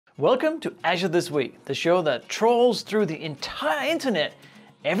Welcome to Azure This Week, the show that trawls through the entire internet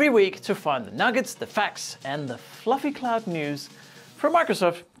every week to find the nuggets, the facts, and the fluffy cloud news from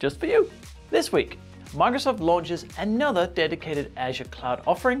Microsoft just for you. This week, Microsoft launches another dedicated Azure cloud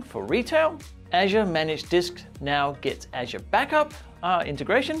offering for retail. Azure Managed Disk now gets Azure Backup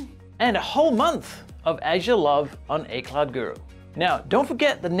integration, and a whole month of Azure love on acloudguru. Now, don't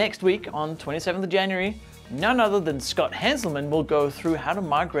forget that next week on 27th of January, none other than Scott Hanselman will go through how to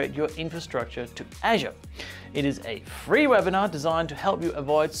migrate your infrastructure to Azure. It is a free webinar designed to help you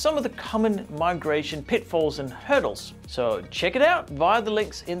avoid some of the common migration pitfalls and hurdles. So check it out via the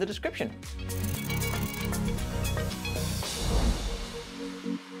links in the description.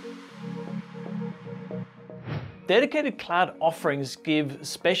 Dedicated cloud offerings give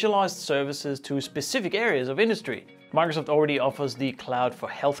specialized services to specific areas of industry. Microsoft already offers the cloud for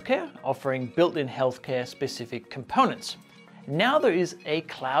healthcare, offering built-in healthcare specific components. Now there is a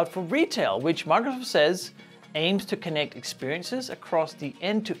cloud for retail, which Microsoft says aims to connect experiences across the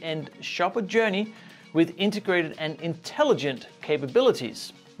end-to-end shopper journey with integrated and intelligent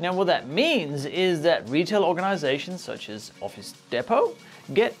capabilities. Now what that means is that retail organizations such as Office Depot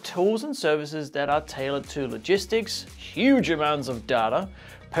get tools and services that are tailored to logistics, huge amounts of data,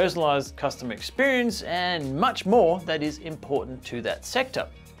 personalized customer experience, and much more that is important to that sector.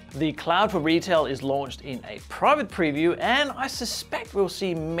 The cloud for retail is launched in a private preview, and I suspect we'll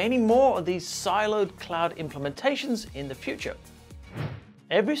see many more of these siloed cloud implementations in the future.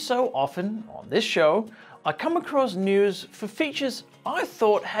 Every so often on this show, I come across news for features I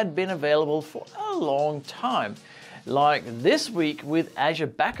thought had been available for a long time, like this week with Azure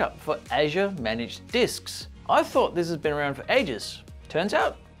Backup for Azure Managed Disks. I thought this has been around for ages. Turns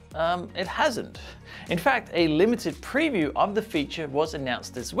out, it hasn't. In fact, a limited preview of the feature was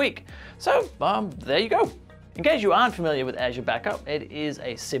announced this week. So, there you go. In case you aren't familiar with Azure Backup, it is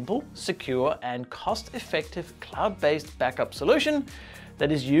a simple, secure, and cost-effective cloud-based backup solution that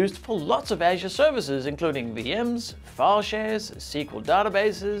is used for lots of Azure services, including VMs, file shares, SQL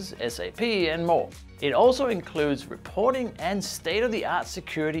databases, SAP, and more. It also includes reporting and state-of-the-art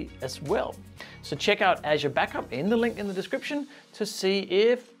security as well. So check out Azure Backup in the link in the description to see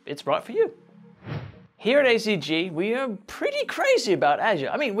if it's right for you. Here at ACG, we are pretty crazy about Azure.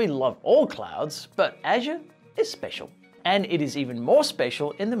 I mean, we love all clouds, but Azure is special. And it is even more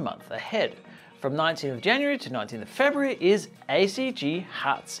special in the month ahead. From 19th of January to 19th of February is ACG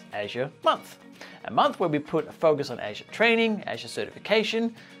Azure Month. A month where we put a focus on Azure training, Azure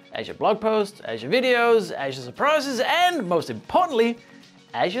certification, Azure blog posts, Azure videos, Azure surprises, and most importantly,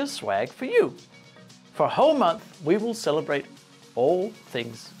 Azure swag for you. For a whole month, we will celebrate all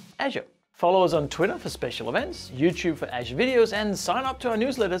things Azure. Follow us on Twitter for special events, YouTube for Azure videos, and sign up to our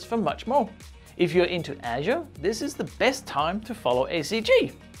newsletters for much more. If you're into Azure, this is the best time to follow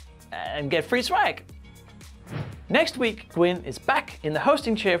ACG and get free swag. Next week, Gwyn is back in the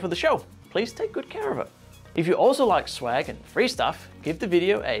hosting chair for the show. Please take good care of her. If you also like swag and free stuff, give the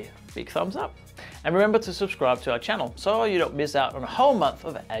video a big thumbs up. And remember to subscribe to our channel so you don't miss out on a whole month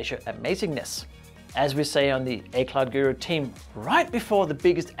of Azure amazingness. As we say on the acloudguru team, right before the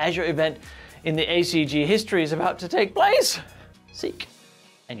biggest Azure event in the ACG history is about to take place, seek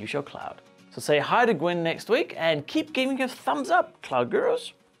and you shall cloud. So say hi to Gwyn next week and keep giving her thumbs up, Cloud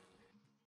Gurus.